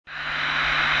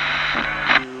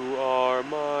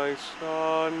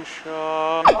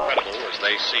sunshine. Incredible as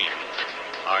they seem,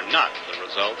 are not the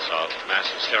results of mass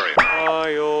hysteria.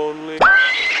 I only...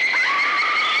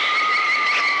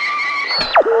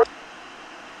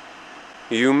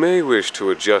 You may wish to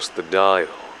adjust the dial.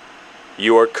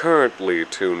 You are currently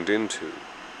tuned into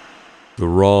the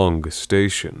wrong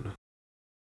station.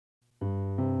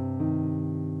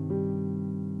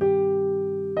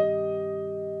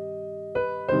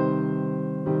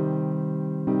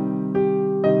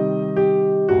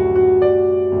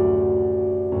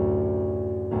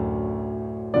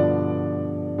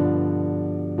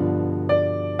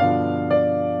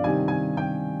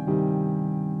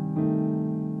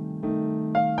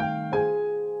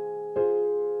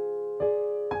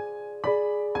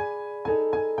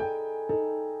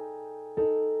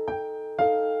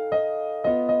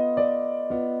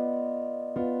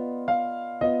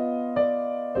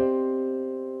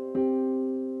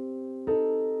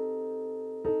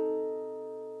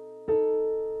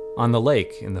 On the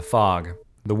lake, in the fog,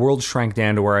 the world shrank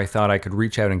down to where I thought I could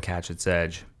reach out and catch its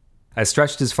edge. I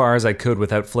stretched as far as I could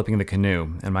without flipping the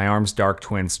canoe, and my arm's dark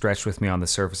twin stretched with me on the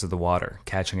surface of the water,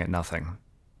 catching at nothing.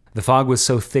 The fog was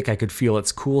so thick I could feel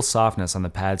its cool softness on the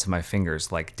pads of my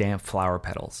fingers, like damp flower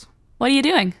petals. What are you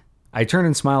doing? I turned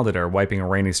and smiled at her, wiping a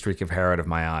rainy streak of hair out of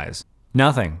my eyes.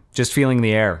 Nothing, just feeling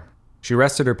the air. She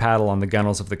rested her paddle on the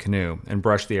gunnels of the canoe and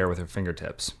brushed the air with her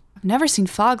fingertips. I've never seen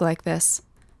fog like this.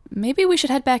 Maybe we should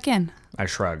head back in. I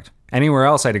shrugged. Anywhere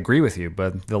else I'd agree with you,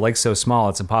 but the lake's so small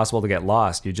it's impossible to get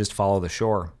lost. You just follow the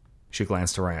shore. She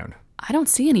glanced around. I don't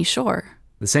see any shore.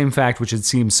 The same fact which had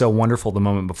seemed so wonderful the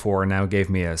moment before now gave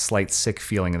me a slight sick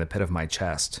feeling in the pit of my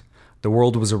chest. The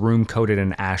world was a room coated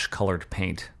in ash-colored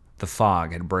paint. The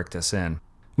fog had bricked us in.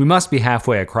 We must be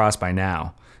halfway across by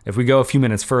now. If we go a few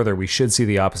minutes further, we should see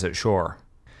the opposite shore.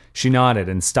 She nodded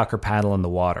and stuck her paddle in the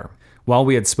water. While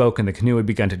we had spoken, the canoe had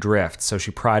begun to drift, so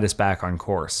she pried us back on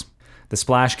course. The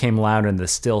splash came loud in the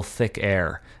still, thick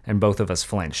air, and both of us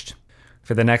flinched.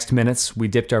 For the next minutes, we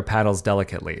dipped our paddles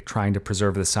delicately, trying to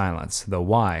preserve the silence, though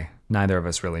why, neither of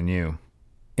us really knew.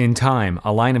 In time,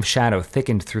 a line of shadow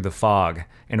thickened through the fog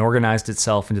and organized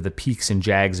itself into the peaks and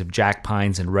jags of jack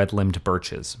pines and red-limbed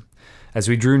birches. As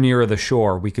we drew nearer the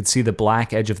shore, we could see the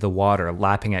black edge of the water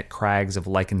lapping at crags of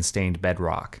lichen-stained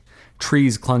bedrock.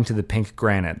 Trees clung to the pink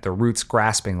granite, their roots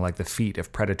grasping like the feet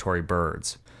of predatory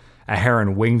birds. A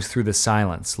heron winged through the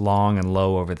silence, long and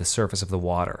low over the surface of the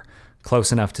water,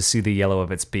 close enough to see the yellow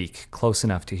of its beak, close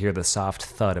enough to hear the soft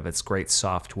thud of its great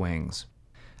soft wings.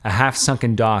 A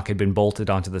half-sunken dock had been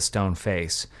bolted onto the stone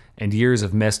face, and years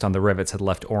of mist on the rivets had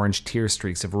left orange tear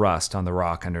streaks of rust on the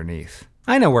rock underneath.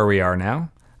 I know where we are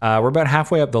now. We're about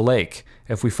halfway up the lake.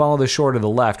 If we follow the shore to the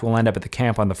left, we'll end up at the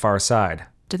camp on the far side.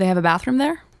 Do they have a bathroom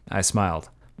there? I smiled.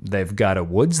 They've got a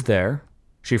woods there.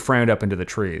 She frowned up into the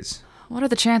trees. What are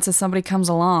the chances somebody comes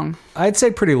along? I'd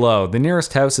say pretty low. The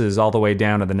nearest house is all the way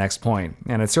down to the next point,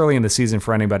 and it's early in the season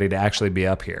for anybody to actually be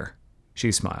up here.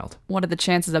 She smiled. What are the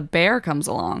chances a bear comes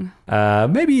along?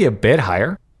 Maybe a bit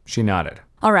higher. She nodded.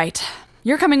 All right.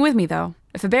 You're coming with me, though.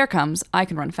 If a bear comes, I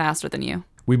can run faster than you.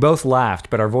 We both laughed,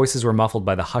 but our voices were muffled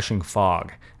by the hushing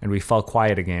fog, and we fell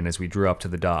quiet again as we drew up to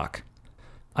the dock.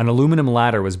 An aluminum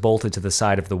ladder was bolted to the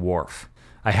side of the wharf.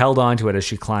 I held onto it as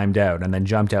she climbed out and then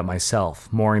jumped out myself,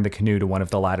 mooring the canoe to one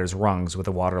of the ladder's rungs with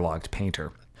a waterlogged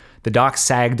painter. The dock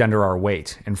sagged under our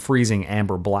weight, and freezing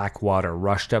amber-black water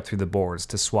rushed up through the boards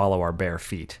to swallow our bare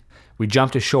feet. We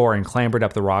jumped ashore and clambered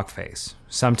up the rock face.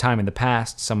 Sometime in the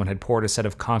past, someone had poured a set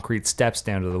of concrete steps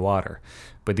down to the water,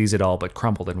 but these had all but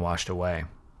crumpled and washed away.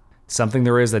 Something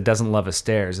there is that doesn't love a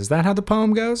stairs. Is that how the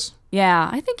poem goes? Yeah,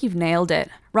 I think you've nailed it.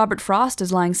 Robert Frost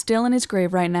is lying still in his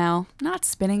grave right now, not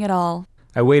spinning at all.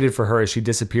 I waited for her as she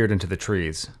disappeared into the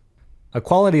trees. A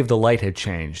quality of the light had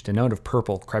changed. A note of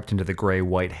purple crept into the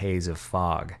gray-white haze of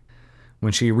fog.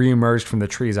 When she re-emerged from the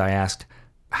trees, I asked,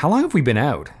 "How long have we been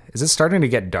out? Is it starting to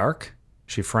get dark?"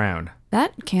 She frowned.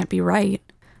 That can't be right.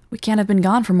 We can't have been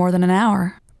gone for more than an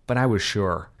hour. But I was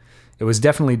sure. It was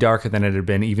definitely darker than it had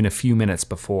been even a few minutes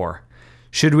before.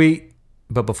 Should we...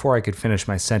 But before I could finish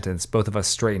my sentence, both of us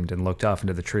straightened and looked off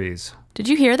into the trees. Did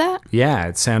you hear that? Yeah,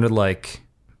 it sounded like...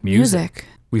 music.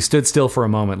 We stood still for a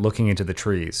moment, looking into the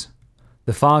trees.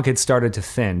 The fog had started to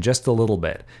thin just a little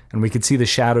bit, and we could see the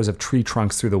shadows of tree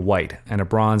trunks through the white and a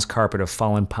bronze carpet of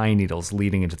fallen pine needles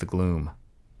leading into the gloom.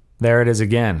 There it is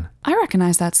again. I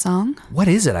recognize that song. What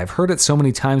is it? I've heard it so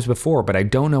many times before, but I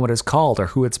don't know what it's called or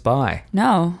who it's by.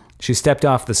 No. She stepped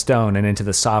off the stone and into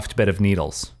the soft bed of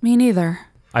needles. Me neither.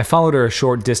 I followed her a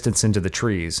short distance into the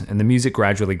trees, and the music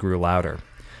gradually grew louder.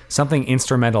 Something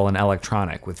instrumental and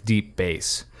electronic with deep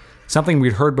bass. Something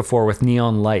we'd heard before with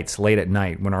neon lights late at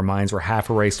night when our minds were half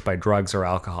erased by drugs or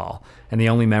alcohol, and the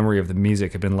only memory of the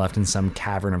music had been left in some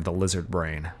cavern of the lizard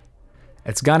brain.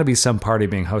 It's gotta be some party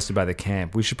being hosted by the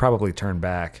camp. We should probably turn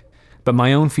back. But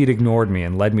my own feet ignored me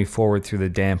and led me forward through the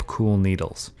damp, cool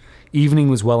needles. Evening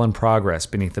was well in progress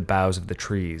beneath the boughs of the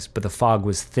trees, but the fog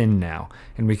was thin now,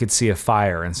 and we could see a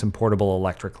fire and some portable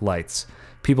electric lights,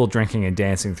 people drinking and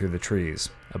dancing through the trees,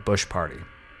 a bush party.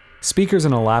 Speakers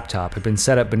and a laptop had been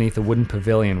set up beneath a wooden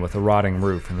pavilion with a rotting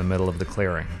roof in the middle of the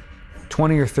clearing.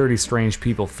 20 or 30 strange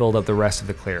people filled up the rest of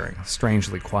the clearing,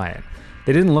 strangely quiet.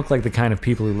 They didn't look like the kind of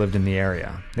people who lived in the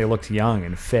area. They looked young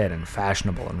and fit and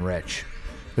fashionable and rich.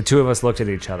 The two of us looked at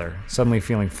each other, suddenly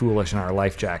feeling foolish in our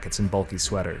life jackets and bulky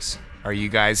sweaters. Are you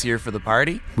guys here for the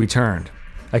party? We turned.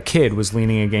 A kid was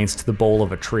leaning against the bole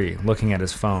of a tree, looking at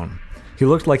his phone. He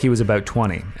looked like he was about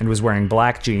 20, and was wearing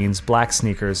black jeans, black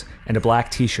sneakers, and a black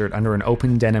t-shirt under an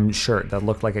open denim shirt that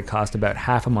looked like it cost about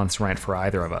half a month's rent for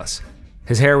either of us.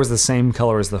 His hair was the same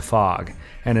color as the fog,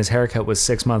 and his haircut was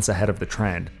 6 months ahead of the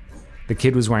trend. The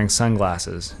kid was wearing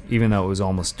sunglasses, even though it was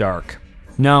almost dark.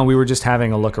 No, we were just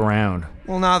having a look around.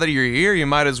 Well, now that you're here, you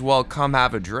might as well come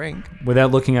have a drink. Without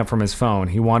looking up from his phone,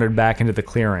 he wandered back into the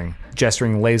clearing,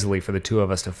 gesturing lazily for the two of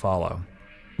us to follow.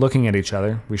 Looking at each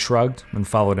other, we shrugged and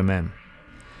followed him in.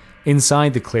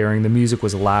 Inside the clearing, the music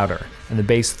was louder, and the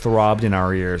bass throbbed in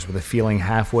our ears with a feeling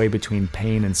halfway between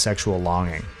pain and sexual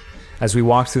longing. As we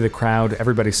walked through the crowd,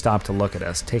 everybody stopped to look at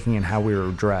us, taking in how we were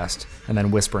dressed, and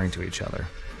then whispering to each other.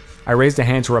 I raised a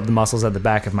hand to rub the muscles at the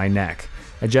back of my neck,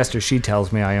 a gesture she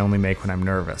tells me I only make when I'm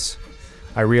nervous.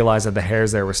 I realized that the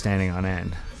hairs there were standing on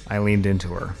end. I leaned into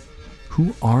her.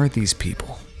 Who are these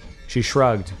people? She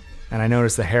shrugged, and I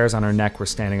noticed the hairs on her neck were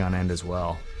standing on end as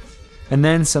well. And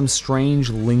then some strange,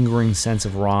 lingering sense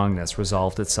of wrongness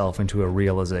resolved itself into a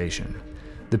realization.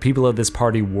 The people of this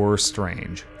party were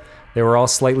strange. They were all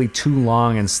slightly too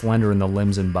long and slender in the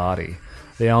limbs and body.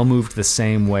 They all moved the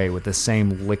same way with the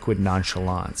same liquid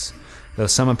nonchalance. Though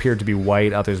some appeared to be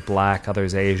white, others black,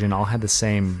 others Asian, all had the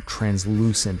same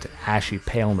translucent, ashy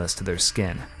paleness to their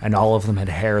skin, and all of them had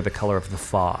hair the color of the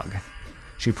fog.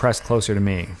 She pressed closer to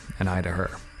me, and I to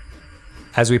her.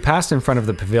 As we passed in front of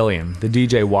the pavilion, the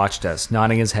DJ watched us,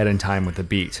 nodding his head in time with the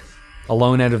beat.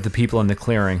 Alone out of the people in the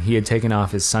clearing, he had taken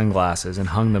off his sunglasses and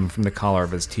hung them from the collar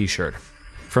of his t-shirt.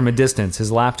 From a distance,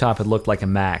 his laptop had looked like a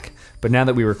Mac, but now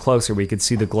that we were closer, we could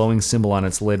see the glowing symbol on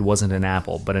its lid wasn't an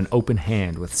apple, but an open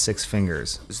hand with 6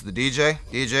 fingers. This is the DJ?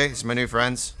 DJ, these are my new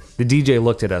friends. The DJ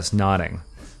looked at us, nodding.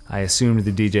 I assumed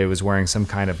the DJ was wearing some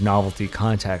kind of novelty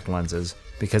contact lenses,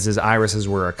 because his irises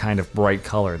were a kind of bright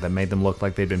color that made them look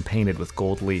like they'd been painted with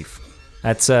gold leaf.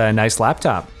 That's a nice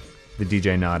laptop. The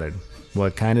DJ nodded.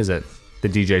 What kind is it? The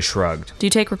DJ shrugged. Do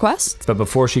you take requests? But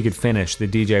before she could finish, the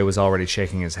DJ was already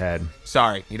shaking his head.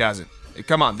 Sorry, he doesn't.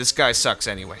 Come on, this guy sucks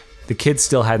anyway. The kid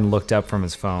still hadn't looked up from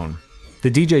his phone. The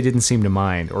DJ didn't seem to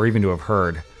mind, or even to have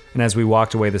heard, and as we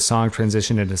walked away, the song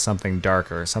transitioned into something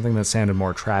darker, something that sounded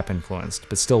more trap-influenced,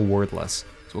 but still wordless.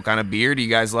 So what kind of beer do you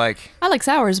guys like? I like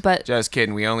sours, but... Just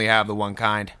kidding, we only have the one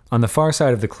kind. On the far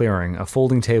side of the clearing, a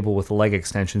folding table with leg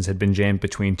extensions had been jammed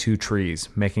between 2 trees,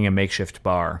 making a makeshift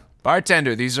bar.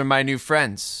 Bartender, these are my new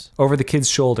friends. Over the kid's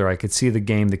shoulder, I could see the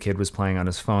game the kid was playing on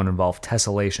his phone involved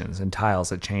tessellations and tiles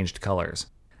that changed colors.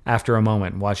 After a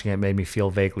moment, watching it made me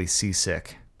feel vaguely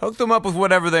seasick. Hook them up with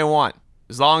whatever they want,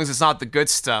 as long as it's not the good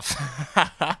stuff.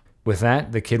 With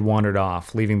that, the kid wandered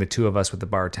off, leaving the two of us with the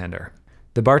bartender.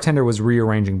 The bartender was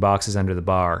rearranging boxes under the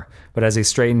bar, but as he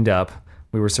straightened up,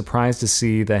 we were surprised to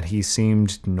see that he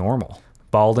seemed normal.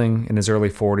 Balding, in his early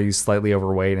 40s, slightly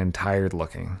overweight and tired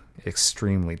looking.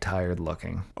 Extremely tired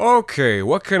looking. Okay,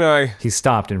 what can I... He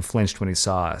stopped and flinched when he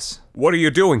saw us. What are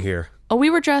you doing here? Oh, we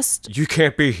were just... You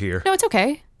can't be here. No, it's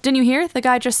okay. Didn't you hear? The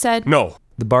guy just said... No.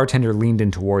 The bartender leaned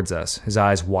in towards us, his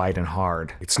eyes wide and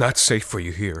hard. It's not safe for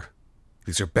you here.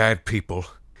 These are bad people.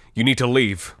 You need to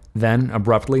leave. Then,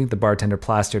 abruptly, the bartender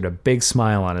plastered a big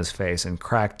smile on his face and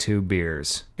cracked 2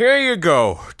 beers. Here you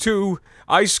go. 2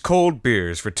 ice-cold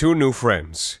beers for 2 new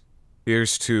friends.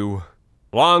 Here's to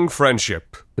long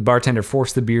friendship. The bartender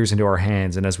forced the beers into our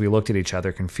hands, and as we looked at each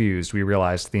other confused, we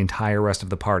realized the entire rest of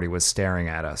the party was staring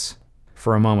at us.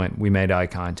 For a moment, we made eye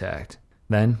contact.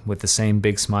 Then, with the same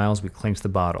big smiles, we clinked the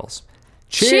bottles.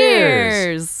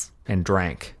 Cheers! And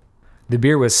drank. The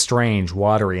beer was strange,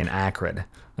 watery, and acrid,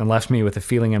 and left me with a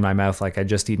feeling in my mouth like I'd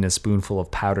just eaten a spoonful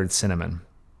of powdered cinnamon.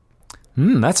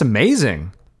 That's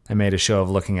amazing! I made a show of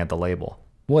looking at the label.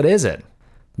 What is it?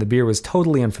 The beer was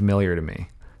totally unfamiliar to me.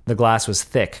 The glass was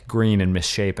thick, green, and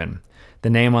misshapen. The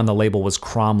name on the label was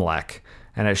Cromlech,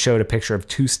 and it showed a picture of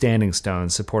 2 standing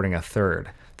stones supporting a third.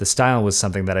 The style was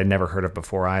something that I'd never heard of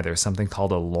before either, something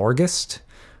called a Lorgist,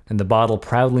 and the bottle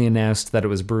proudly announced that it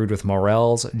was brewed with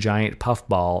Morel's giant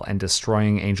puffball and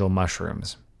destroying angel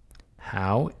mushrooms.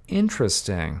 How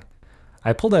interesting.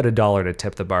 I pulled out $1 to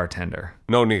tip the bartender.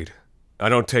 No need. I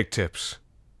don't take tips.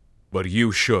 But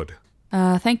you should.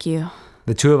 Thank you.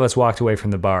 The two of us walked away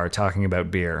from the bar, talking about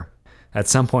beer. At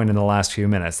some point in the last few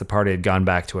minutes, the party had gone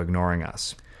back to ignoring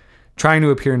us. Trying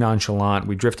to appear nonchalant,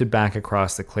 we drifted back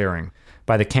across the clearing.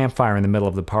 By the campfire in the middle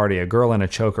of the party, a girl in a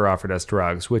choker offered us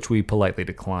drugs, which we politely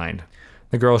declined.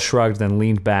 The girl shrugged, then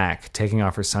leaned back, taking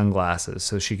off her sunglasses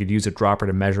so she could use a dropper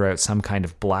to measure out some kind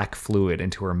of black fluid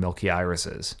into her milky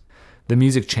irises. The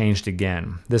music changed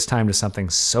again, this time to something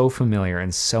so familiar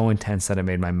and so intense that it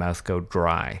made my mouth go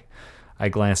dry. I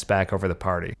glanced back over the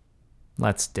party.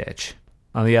 Let's ditch.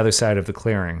 On the other side of the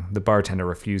clearing, the bartender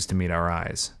refused to meet our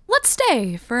eyes. Let's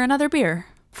stay for another beer.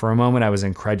 For a moment I was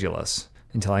incredulous,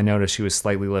 until I noticed she was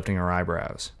slightly lifting her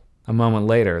eyebrows. A moment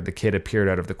later, the kid appeared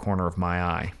out of the corner of my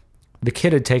eye. The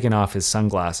kid had taken off his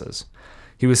sunglasses.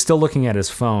 He was still looking at his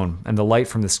phone, and the light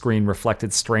from the screen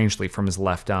reflected strangely from his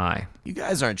left eye. You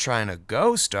guys aren't trying to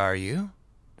ghost, are you?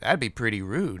 That'd be pretty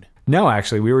rude. No,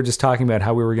 actually, we were just talking about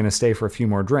how we were going to stay for a few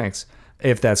more drinks.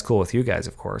 If that's cool with you guys,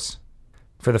 of course.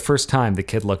 For the first time, the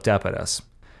kid looked up at us.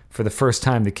 For the first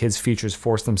time, the kid's features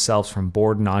forced themselves from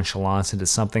bored nonchalance into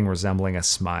something resembling a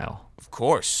smile. Of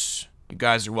course. You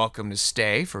guys are welcome to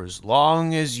stay for as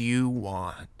long as you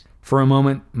want. For a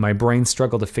moment, my brain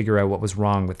struggled to figure out what was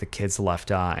wrong with the kid's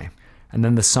left eye. And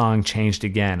then the song changed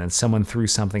again, and someone threw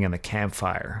something in the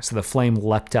campfire, so the flame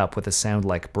leapt up with a sound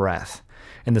like breath.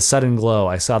 In the sudden glow,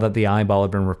 I saw that the eyeball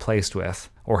had been replaced with,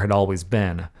 or had always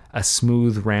been, a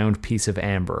smooth, round piece of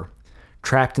amber.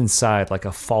 Trapped inside, like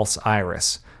a false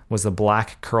iris, was the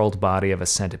black, curled body of a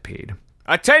centipede.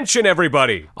 Attention,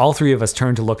 everybody! All three of us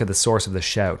turned to look at the source of the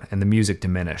shout, and the music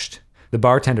diminished. The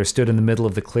bartender stood in the middle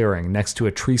of the clearing, next to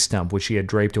a tree stump which he had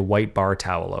draped a white bar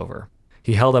towel over.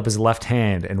 He held up his left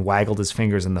hand and waggled his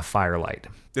fingers in the firelight.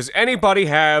 Does anybody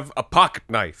have a pocket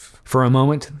knife? For a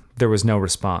moment, there was no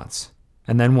response.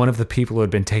 And then one of the people who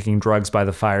had been taking drugs by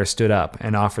the fire stood up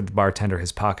and offered the bartender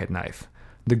his pocket knife.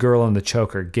 The girl in the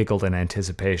choker giggled in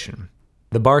anticipation.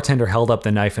 The bartender held up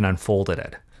the knife and unfolded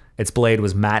it. Its blade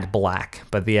was matte black,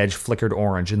 but the edge flickered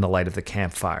orange in the light of the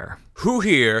campfire. Who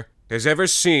here has ever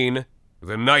seen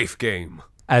The Knife Game?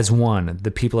 As one,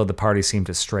 the people of the party seemed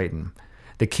to straighten.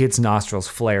 The kid's nostrils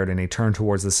flared and he turned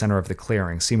towards the center of the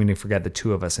clearing, seeming to forget the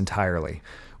two of us entirely.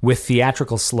 With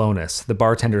theatrical slowness, the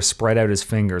bartender spread out his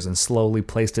fingers and slowly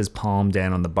placed his palm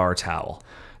down on the bar towel.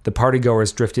 The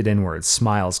partygoers drifted inwards,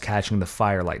 smiles catching the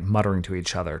firelight, muttering to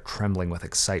each other, trembling with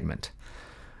excitement.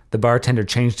 The bartender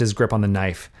changed his grip on the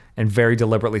knife and very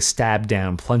deliberately stabbed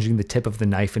down, plunging the tip of the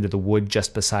knife into the wood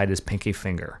just beside his pinky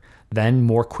finger. Then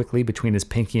more quickly between his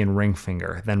pinky and ring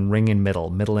finger, then ring and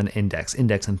middle and index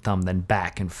and thumb, then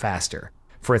back and faster.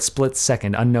 For a split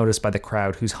second, unnoticed by the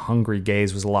crowd whose hungry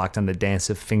gaze was locked on the dance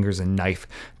of fingers and knife,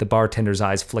 the bartender's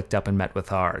eyes flicked up and met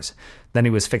with ours. Then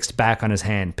he was fixed back on his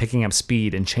hand, picking up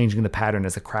speed and changing the pattern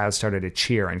as the crowd started to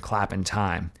cheer and clap in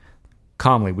time.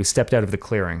 Calmly, we stepped out of the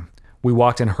clearing. We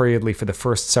walked in hurriedly for the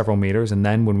first several meters, and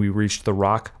then when we reached the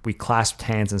rock, we clasped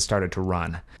hands and started to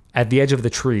run. At the edge of the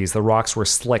trees, the rocks were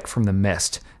slick from the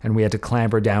mist, and we had to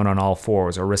clamber down on all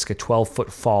fours or risk a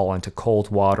 12-foot fall into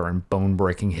cold water and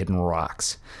bone-breaking hidden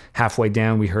rocks. Halfway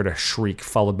down, we heard a shriek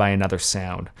followed by another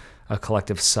sound, a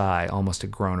collective sigh, almost a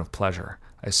groan of pleasure.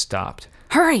 I stopped.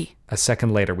 Hurry! A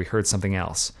second later, we heard something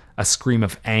else, a scream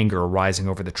of anger rising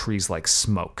over the trees like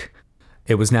smoke.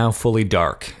 It was now fully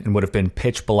dark and would have been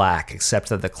pitch black except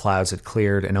that the clouds had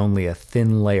cleared and only a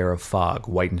thin layer of fog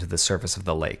whitened the surface of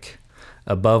the lake.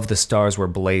 Above, the stars were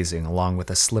blazing, along with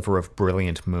a sliver of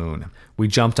brilliant moon. We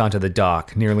jumped onto the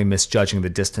dock, nearly misjudging the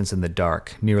distance in the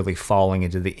dark, nearly falling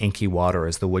into the inky water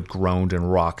as the wood groaned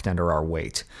and rocked under our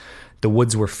weight. The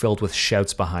woods were filled with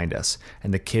shouts behind us,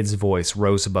 and the kid's voice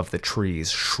rose above the trees,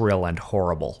 shrill and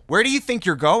horrible. Where do you think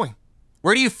you're going?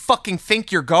 Where do you fucking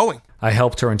think you're going? I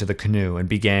helped her into the canoe and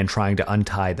began trying to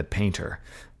untie the painter.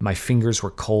 My fingers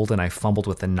were cold and I fumbled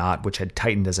with the knot which had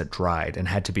tightened as it dried and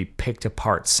had to be picked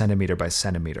apart centimeter by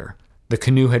centimeter. The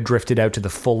canoe had drifted out to the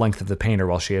full length of the painter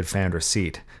while she had found her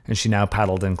seat, and she now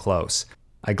paddled in close.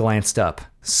 I glanced up.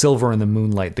 Silver in the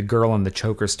moonlight, the girl in the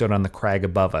choker stood on the crag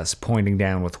above us, pointing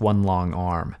down with one long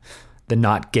arm. The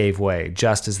knot gave way,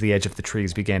 just as the edge of the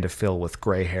trees began to fill with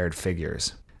gray-haired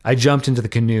figures. I jumped into the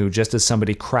canoe just as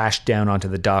somebody crashed down onto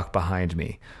the dock behind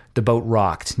me. The boat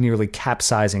rocked, nearly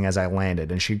capsizing as I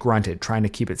landed, and she grunted, trying to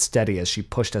keep it steady as she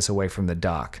pushed us away from the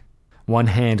dock. One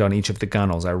hand on each of the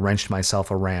gunwales, I wrenched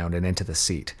myself around and into the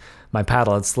seat. My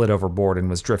paddle had slid overboard and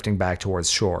was drifting back towards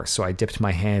shore, so I dipped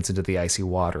my hands into the icy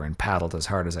water and paddled as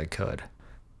hard as I could.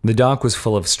 The dock was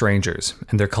full of strangers,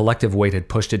 and their collective weight had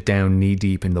pushed it down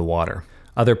knee-deep in the water.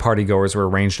 Other partygoers were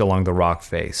arranged along the rock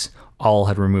face. All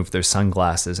had removed their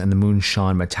sunglasses, and the moon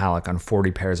shone metallic on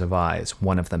 40 pairs of eyes,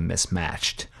 one of them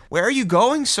mismatched. Where are you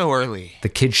going so early? The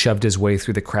kid shoved his way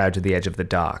through the crowd to the edge of the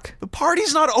dock. The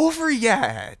party's not over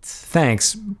yet.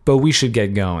 Thanks, but we should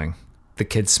get going. The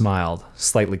kid smiled,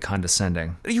 slightly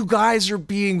condescending. You guys are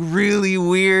being really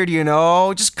weird, you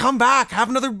know? Just come back, have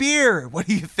another beer. What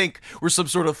do you think? We're some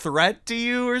sort of threat to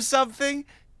you or something?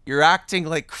 You're acting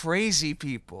like crazy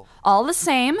people. All the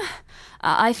same,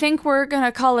 I think we're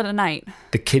gonna call it a night.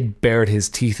 The kid bared his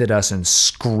teeth at us and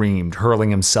screamed,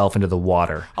 hurling himself into the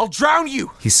water. I'll drown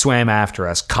you! He swam after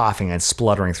us, coughing and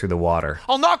spluttering through the water.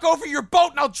 I'll knock over your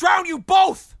boat and I'll drown you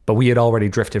both! But we had already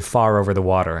drifted far over the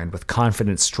water, and with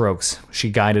confident strokes, she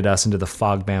guided us into the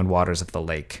fog-bound waters of the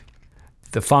lake.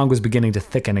 The fog was beginning to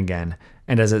thicken again,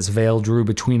 and as its veil drew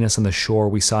between us and the shore,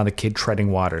 we saw the kid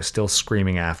treading water, still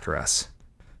screaming after us.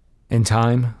 In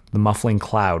time, the muffling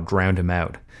cloud drowned him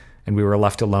out, and we were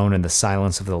left alone in the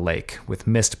silence of the lake, with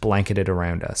mist blanketed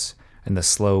around us, and the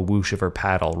slow whoosh of her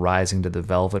paddle rising to the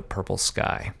velvet purple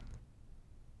sky.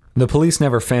 The police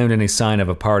never found any sign of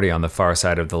a party on the far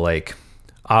side of the lake.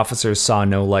 Officers saw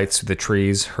no lights through the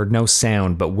trees, heard no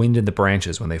sound but wind in the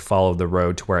branches when they followed the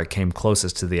road to where it came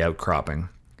closest to the outcropping.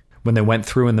 When they went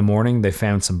through in the morning, they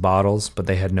found some bottles, but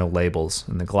they had no labels,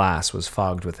 and the glass was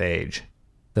fogged with age.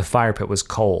 The fire pit was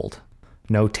cold.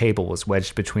 No table was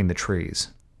wedged between the trees.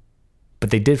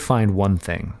 But they did find one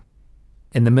thing.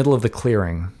 In the middle of the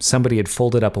clearing, somebody had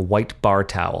folded up a white bar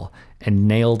towel and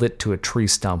nailed it to a tree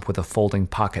stump with a folding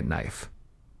pocket knife.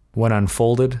 When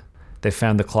unfolded, they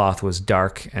found the cloth was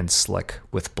dark and slick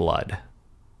with blood.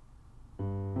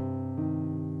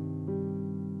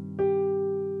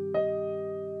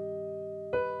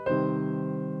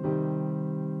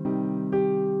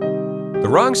 The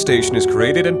Wrong Station is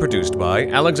created and produced by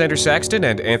Alexander Saxton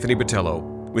and Anthony Botello,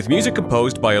 with music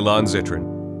composed by Ilan Zitrin.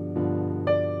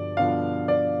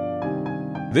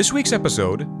 This week's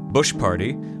episode, Bush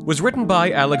Party, was written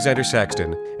by Alexander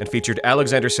Saxton and featured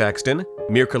Alexander Saxton,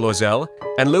 Mirka Lozel,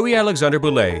 and Louis Alexander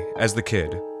Boulay as the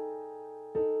kid.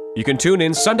 You can tune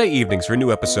in Sunday evenings for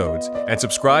new episodes and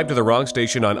subscribe to The Wrong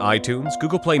Station on iTunes,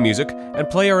 Google Play Music, and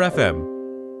Player FM.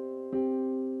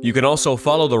 You can also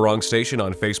follow The Wrong Station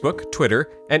on Facebook,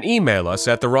 Twitter, and email us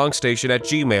at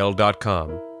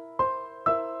thewrongstation@gmail.com.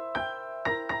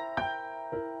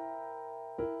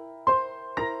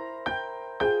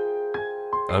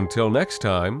 Until next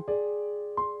time,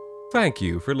 thank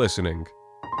you for listening.